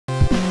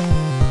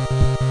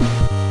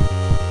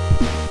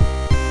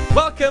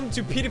Welcome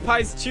to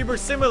PewDiePies Tuber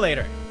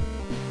Simulator.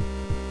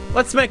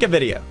 Let's make a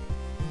video.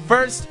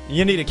 First,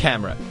 you need a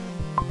camera.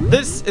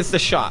 This is the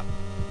shop.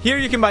 Here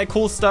you can buy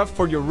cool stuff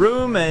for your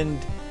room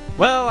and,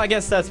 well, I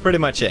guess that's pretty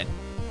much it.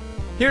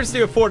 Here's the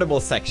affordable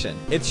section.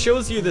 It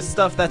shows you the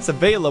stuff that's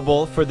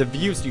available for the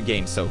views you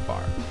gained so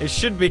far. It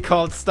should be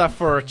called stuff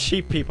for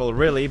cheap people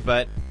really,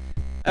 but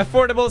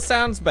affordable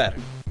sounds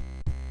better.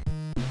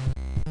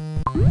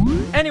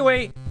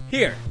 Anyway,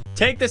 here,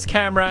 take this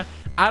camera.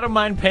 I don't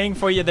mind paying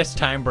for you this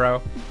time, bro.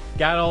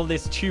 Got all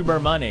this tuber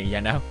money,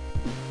 you know?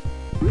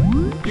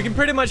 You can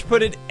pretty much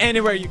put it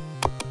anywhere you...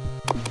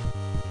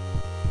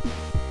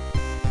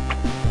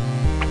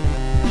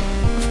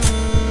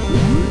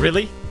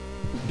 Really?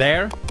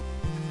 There?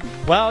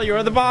 Well,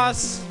 you're the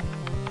boss.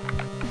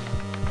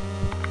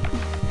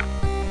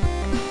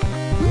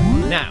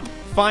 Now,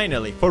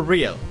 finally, for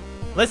real,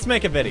 let's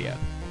make a video.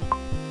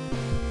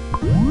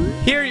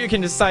 Here you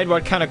can decide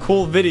what kind of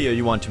cool video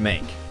you want to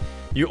make.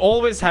 You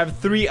always have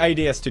 3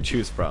 ideas to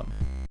choose from.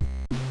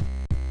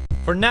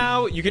 For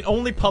now, you can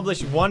only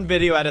publish 1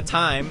 video at a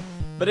time,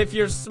 but if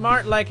you're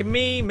smart like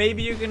me,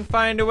 maybe you can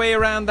find a way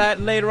around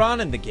that later on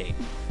in the game.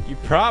 You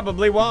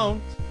probably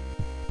won't.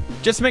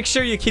 Just make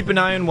sure you keep an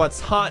eye on what's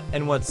hot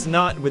and what's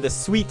not with a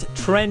sweet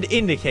trend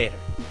indicator.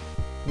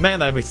 Man,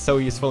 that'd be so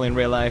useful in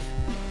real life.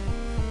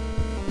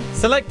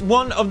 Select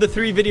one of the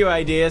 3 video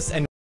ideas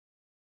and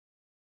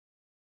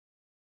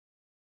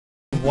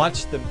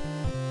watch them.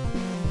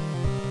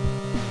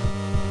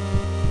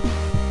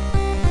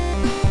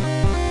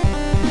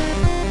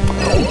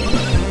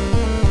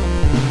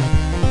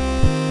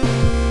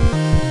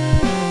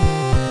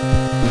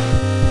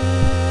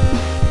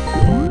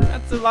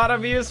 That's a lot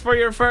of views for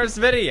your first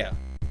video.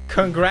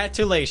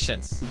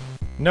 Congratulations.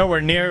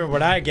 Nowhere near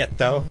what I get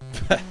though.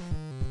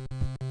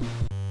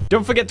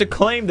 Don't forget to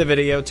claim the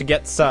video to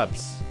get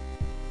subs.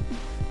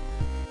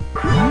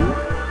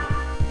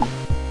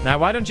 Now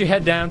why don't you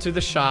head down to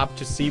the shop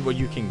to see what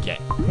you can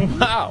get.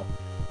 Wow,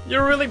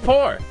 you're really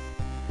poor.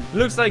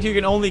 Looks like you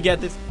can only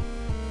get this.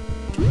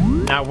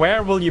 Now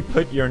where will you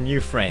put your new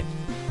friend?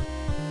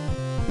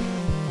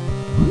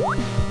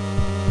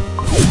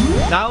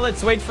 Now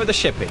let's wait for the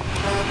shipping.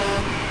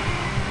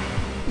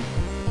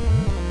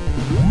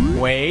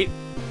 Wait.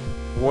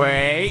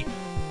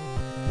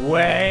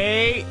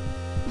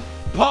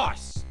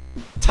 Pause.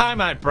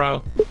 Time out,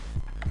 bro.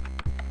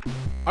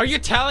 Are you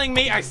telling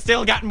me I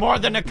still got more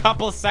than a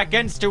couple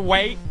seconds to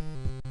wait?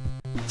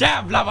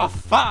 Jävla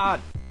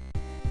fan!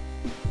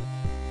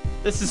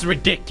 This is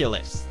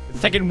ridiculous.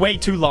 It's taking way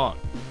too long.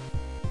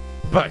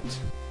 But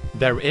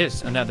there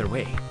is another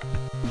way.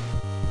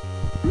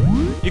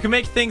 You can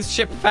make things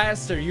ship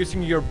faster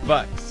using your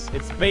bucks.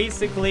 It's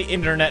basically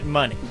internet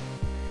money.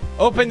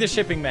 Open the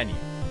shipping menu.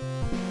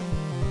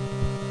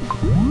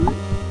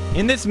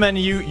 In this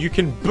menu, you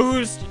can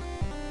boost...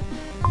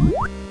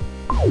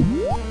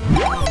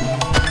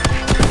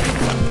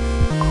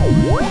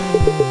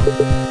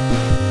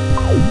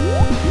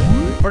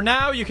 For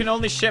now, you can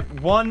only ship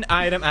 1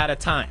 item at a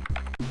time.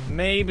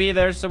 Maybe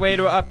there's a way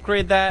to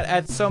upgrade that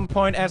at some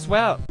point as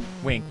well.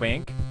 Wink,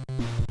 wink.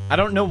 I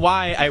don't know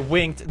why I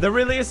winked. There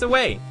really is a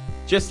way.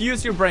 Just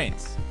use your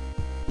brains.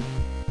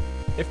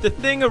 If the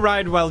thing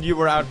arrived while you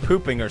were out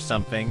pooping or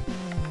something,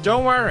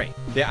 don't worry.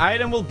 The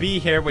item will be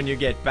here when you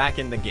get back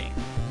in the game.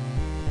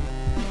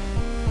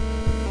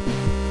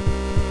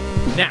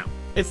 Now,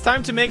 it's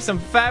time to make some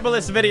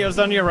fabulous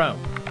videos on your own.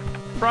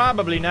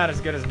 Probably not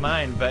as good as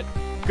mine, but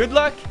good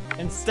luck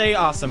and stay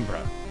awesome, bro.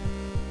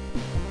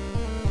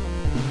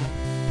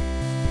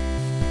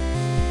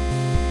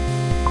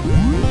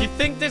 You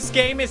think this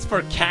game is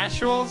for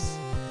casuals?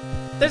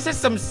 This is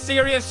some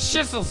serious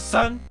shizzle,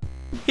 son.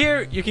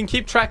 Here, you can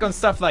keep track on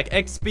stuff like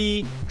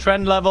XP,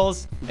 trend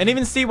levels, and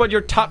even see what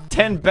your top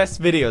 10 best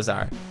videos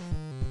are.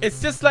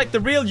 It's just like the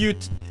real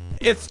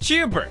it's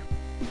Tuber.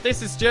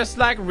 This is just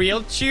like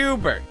real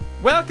Tuber.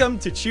 Welcome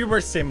to Tuber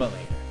Simulator.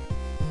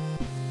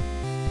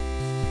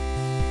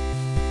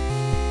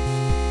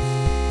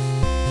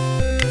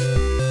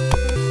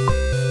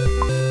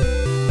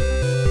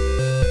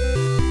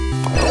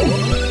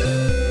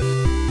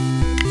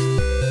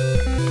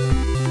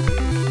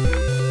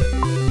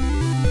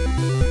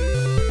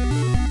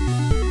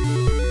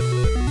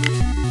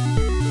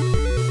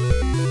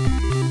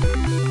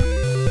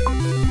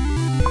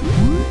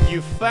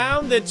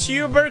 Found the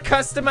tuber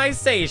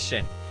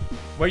customization,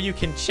 where you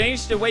can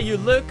change the way you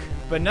look,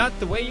 but not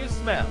the way you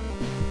smell.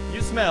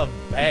 You smell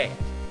bad.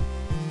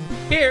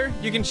 Here,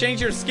 you can change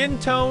your skin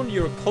tone,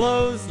 your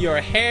clothes, your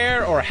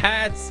hair or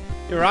hats,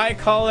 your eye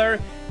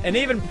color, and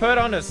even put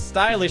on a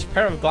stylish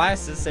pair of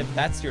glasses if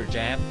that's your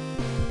jam.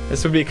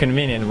 This would be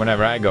convenient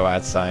whenever I go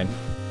outside.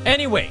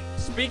 Anyway,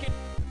 speaking...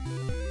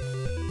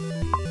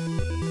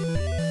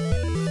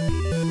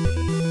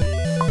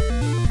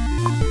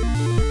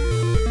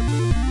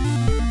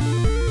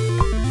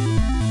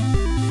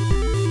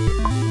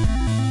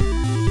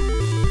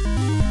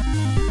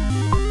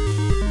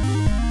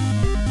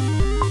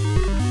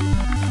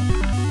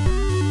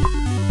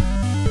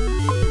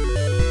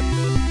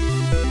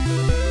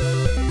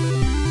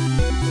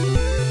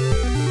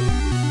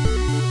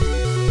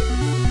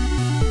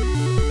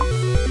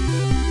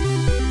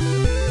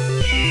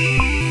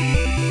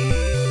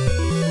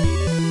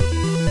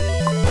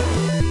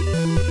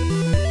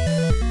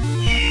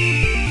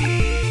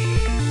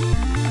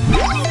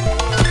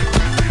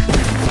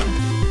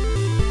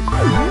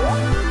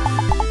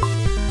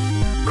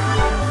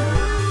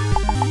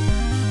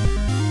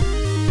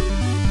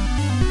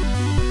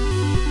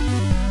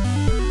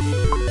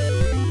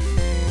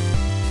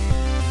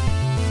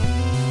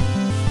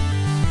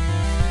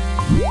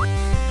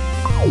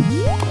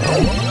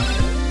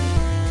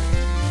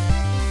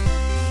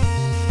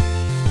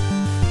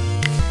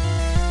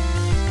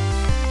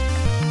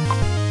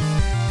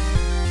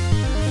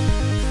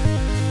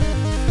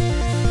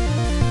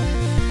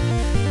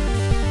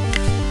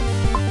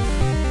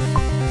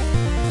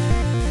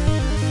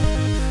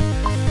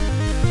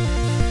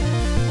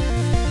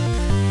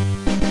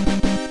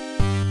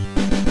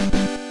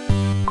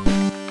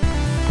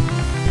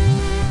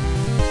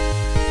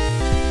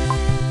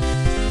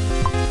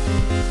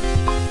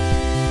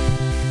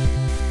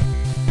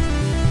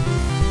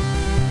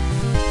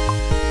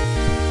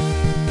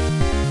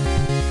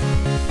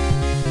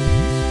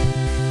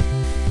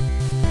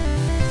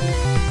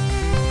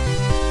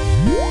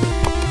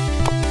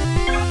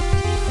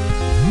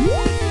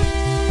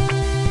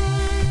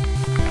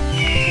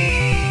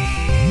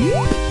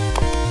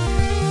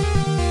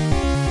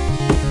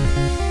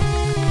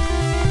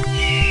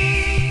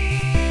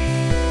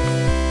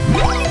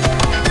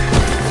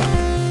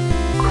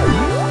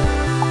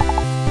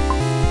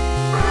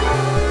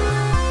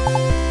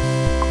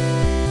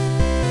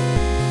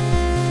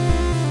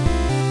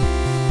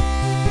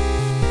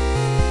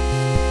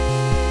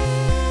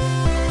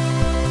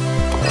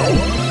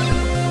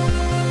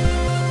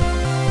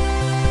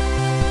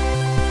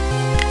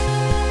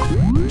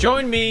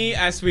 Join me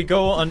as we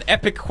go on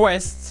epic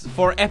quests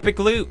for epic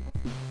loot.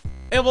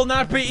 It will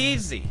not be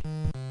easy.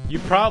 You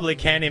probably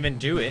can't even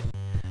do it,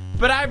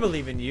 but I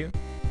believe in you.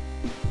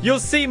 You'll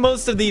see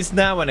most of these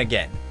now and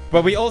again,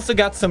 but we also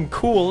got some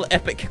cool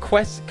epic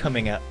quests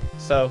coming up,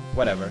 so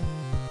whatever.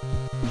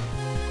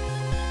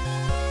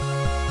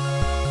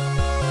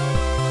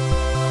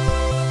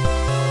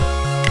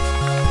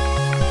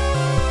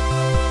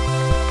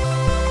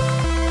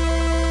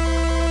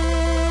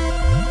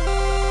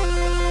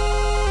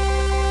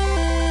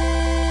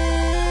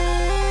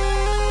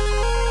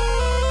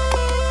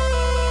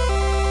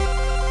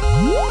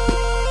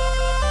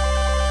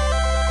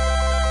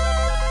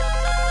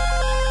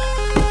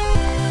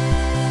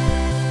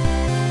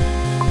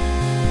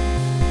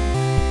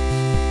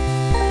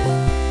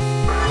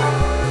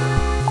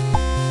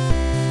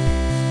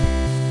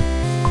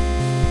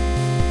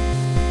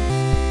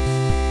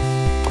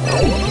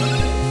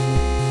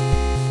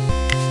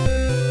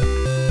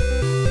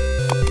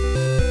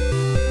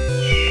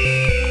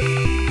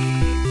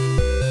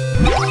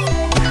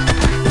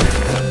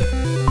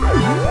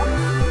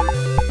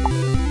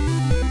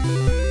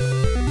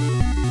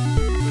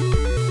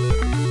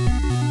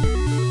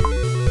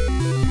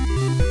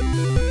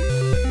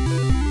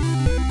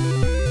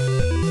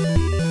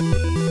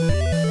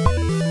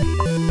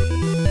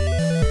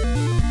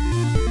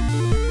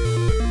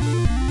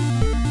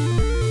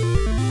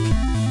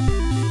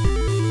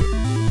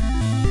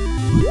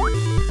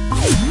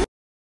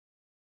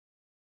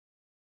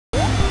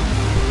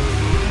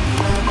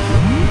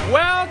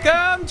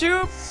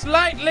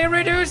 Slightly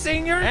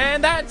reducing your...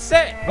 And that's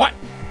it. What?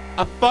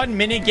 A fun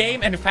mini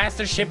game and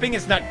faster shipping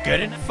is not good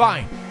enough?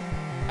 Fine.